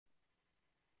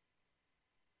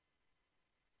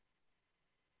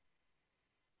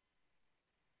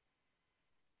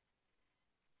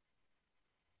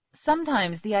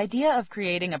Sometimes the idea of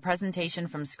creating a presentation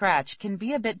from scratch can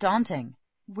be a bit daunting.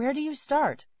 Where do you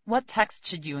start? What text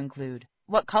should you include?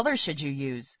 What colors should you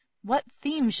use? What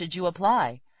theme should you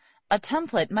apply? A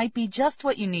template might be just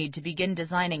what you need to begin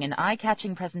designing an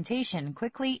eye-catching presentation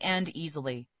quickly and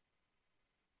easily.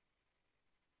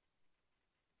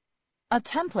 A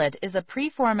template is a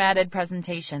pre-formatted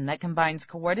presentation that combines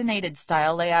coordinated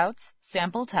style layouts,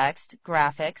 sample text,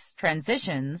 graphics,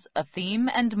 transitions, a theme,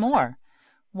 and more.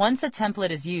 Once a template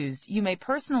is used, you may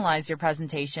personalize your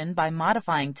presentation by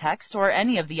modifying text or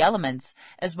any of the elements,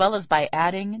 as well as by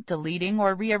adding, deleting,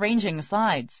 or rearranging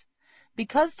slides.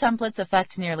 Because templates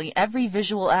affect nearly every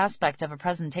visual aspect of a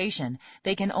presentation,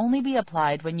 they can only be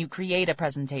applied when you create a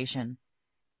presentation.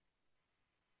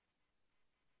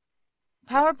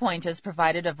 PowerPoint has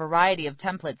provided a variety of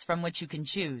templates from which you can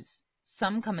choose.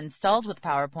 Some come installed with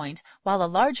PowerPoint, while a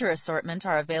larger assortment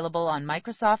are available on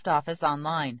Microsoft Office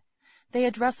Online. They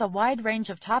address a wide range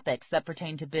of topics that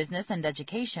pertain to business and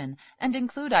education and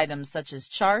include items such as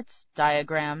charts,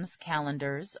 diagrams,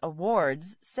 calendars,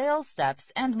 awards, sales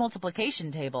steps, and multiplication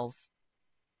tables.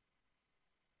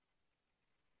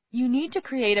 You need to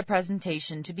create a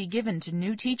presentation to be given to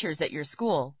new teachers at your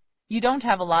school. You don't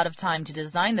have a lot of time to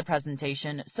design the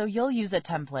presentation, so you'll use a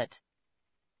template.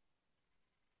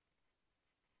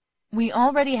 We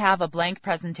already have a blank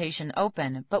presentation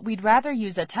open, but we'd rather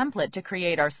use a template to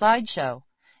create our slideshow.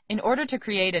 In order to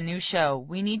create a new show,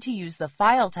 we need to use the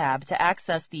File tab to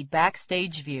access the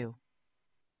Backstage view.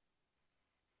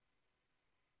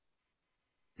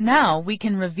 Now we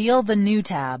can reveal the New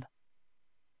tab.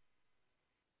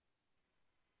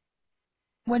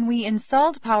 When we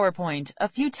installed PowerPoint, a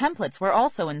few templates were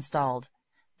also installed.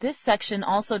 This section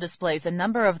also displays a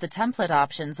number of the template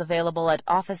options available at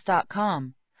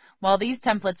office.com. While these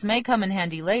templates may come in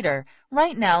handy later,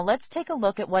 right now let's take a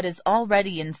look at what is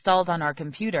already installed on our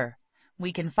computer.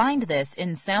 We can find this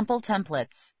in Sample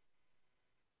Templates.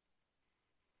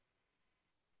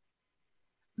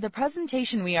 The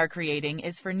presentation we are creating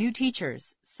is for new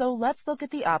teachers, so let's look at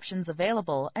the options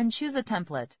available and choose a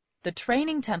template. The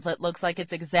training template looks like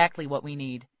it's exactly what we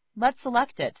need. Let's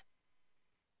select it.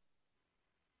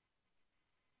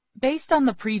 Based on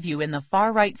the preview in the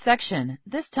far right section,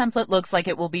 this template looks like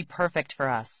it will be perfect for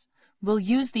us. We'll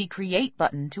use the Create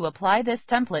button to apply this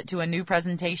template to a new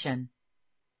presentation.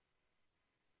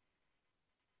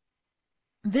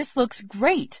 This looks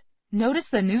great! Notice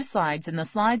the new slides in the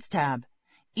Slides tab.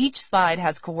 Each slide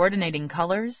has coordinating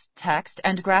colors, text,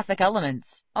 and graphic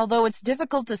elements. Although it's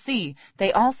difficult to see,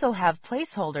 they also have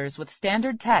placeholders with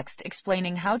standard text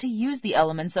explaining how to use the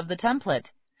elements of the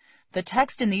template. The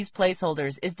text in these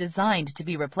placeholders is designed to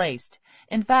be replaced.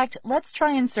 In fact, let's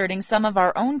try inserting some of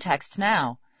our own text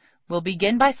now. We'll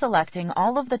begin by selecting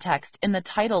all of the text in the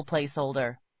title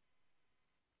placeholder.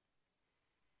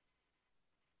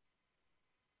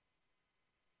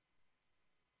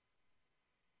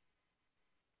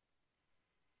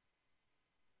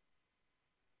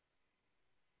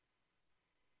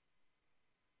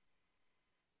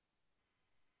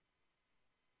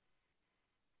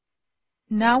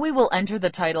 Now we will enter the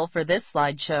title for this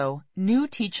slideshow, New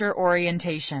Teacher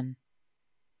Orientation.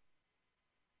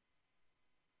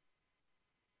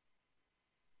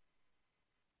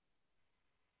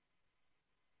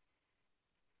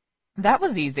 That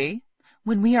was easy.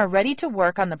 When we are ready to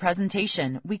work on the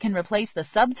presentation, we can replace the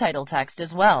subtitle text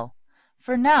as well.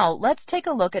 For now, let's take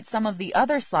a look at some of the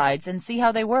other slides and see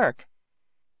how they work.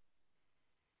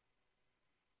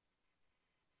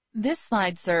 This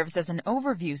slide serves as an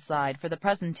overview slide for the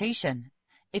presentation.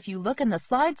 If you look in the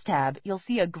Slides tab, you'll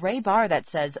see a gray bar that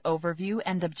says Overview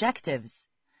and Objectives.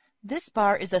 This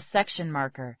bar is a section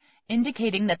marker,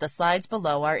 indicating that the slides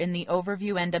below are in the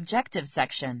Overview and Objectives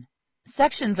section.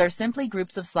 Sections are simply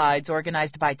groups of slides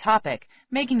organized by topic,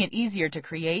 making it easier to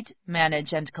create,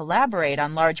 manage, and collaborate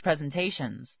on large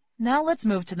presentations. Now let's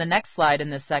move to the next slide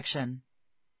in this section.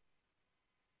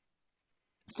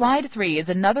 Slide 3 is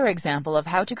another example of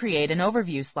how to create an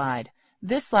overview slide.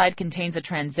 This slide contains a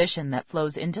transition that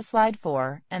flows into Slide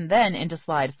 4 and then into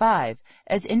Slide 5,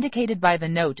 as indicated by the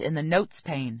note in the Notes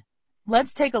pane.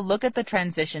 Let's take a look at the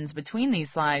transitions between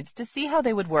these slides to see how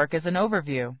they would work as an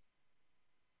overview.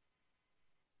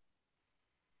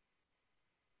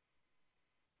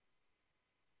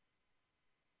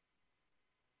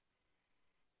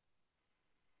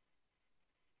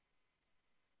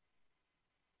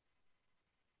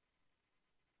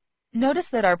 Notice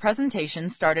that our presentation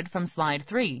started from Slide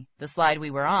 3, the slide we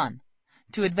were on.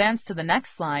 To advance to the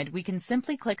next slide, we can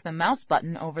simply click the mouse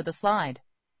button over the slide.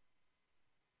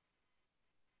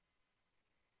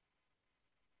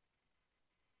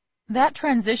 That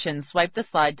transition swiped the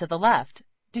slide to the left.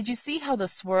 Did you see how the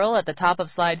swirl at the top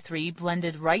of slide 3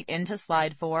 blended right into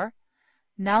slide 4?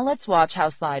 Now let's watch how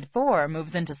slide 4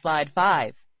 moves into slide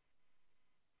 5.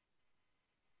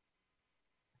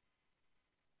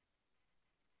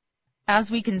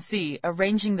 As we can see,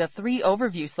 arranging the 3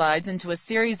 overview slides into a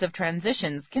series of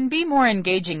transitions can be more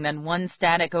engaging than one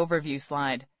static overview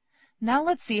slide. Now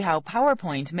let's see how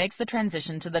PowerPoint makes the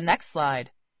transition to the next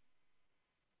slide.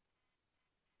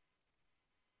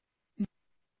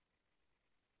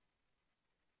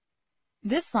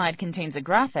 This slide contains a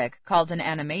graphic called an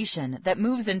animation that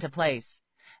moves into place.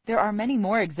 There are many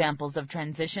more examples of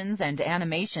transitions and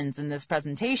animations in this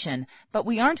presentation, but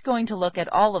we aren't going to look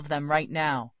at all of them right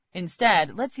now.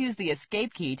 Instead, let's use the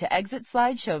Escape key to exit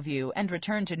Slideshow View and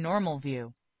return to Normal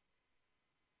View.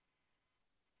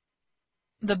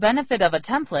 The benefit of a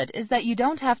template is that you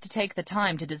don't have to take the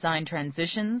time to design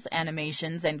transitions,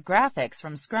 animations, and graphics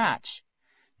from scratch.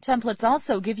 Templates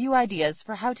also give you ideas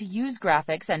for how to use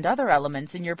graphics and other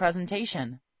elements in your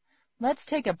presentation. Let's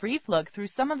take a brief look through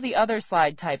some of the other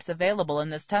slide types available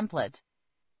in this template.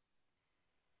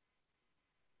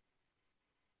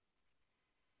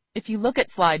 If you look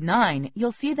at slide 9,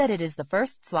 you'll see that it is the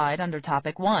first slide under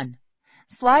topic 1.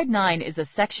 Slide 9 is a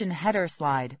section header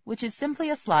slide, which is simply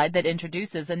a slide that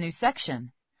introduces a new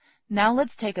section. Now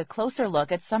let's take a closer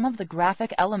look at some of the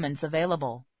graphic elements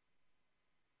available.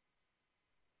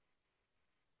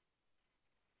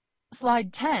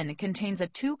 Slide 10 contains a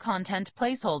 2-content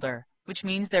placeholder, which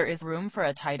means there is room for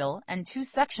a title and 2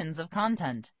 sections of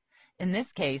content. In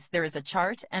this case, there is a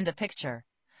chart and a picture.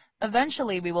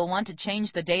 Eventually, we will want to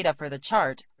change the data for the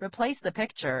chart, replace the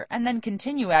picture, and then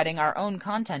continue adding our own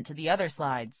content to the other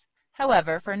slides.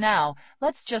 However, for now,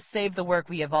 let's just save the work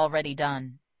we have already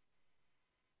done.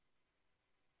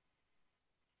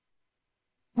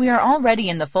 We are already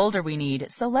in the folder we need,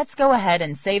 so let's go ahead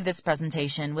and save this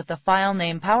presentation with the file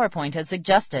name PowerPoint has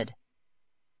suggested.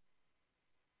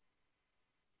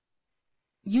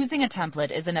 Using a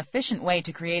template is an efficient way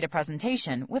to create a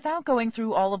presentation without going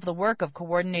through all of the work of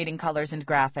coordinating colors and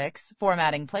graphics,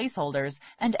 formatting placeholders,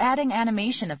 and adding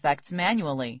animation effects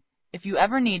manually. If you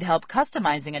ever need help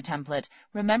customizing a template,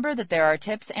 remember that there are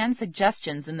tips and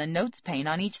suggestions in the Notes pane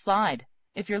on each slide.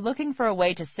 If you're looking for a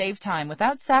way to save time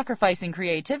without sacrificing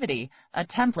creativity, a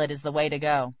template is the way to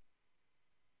go.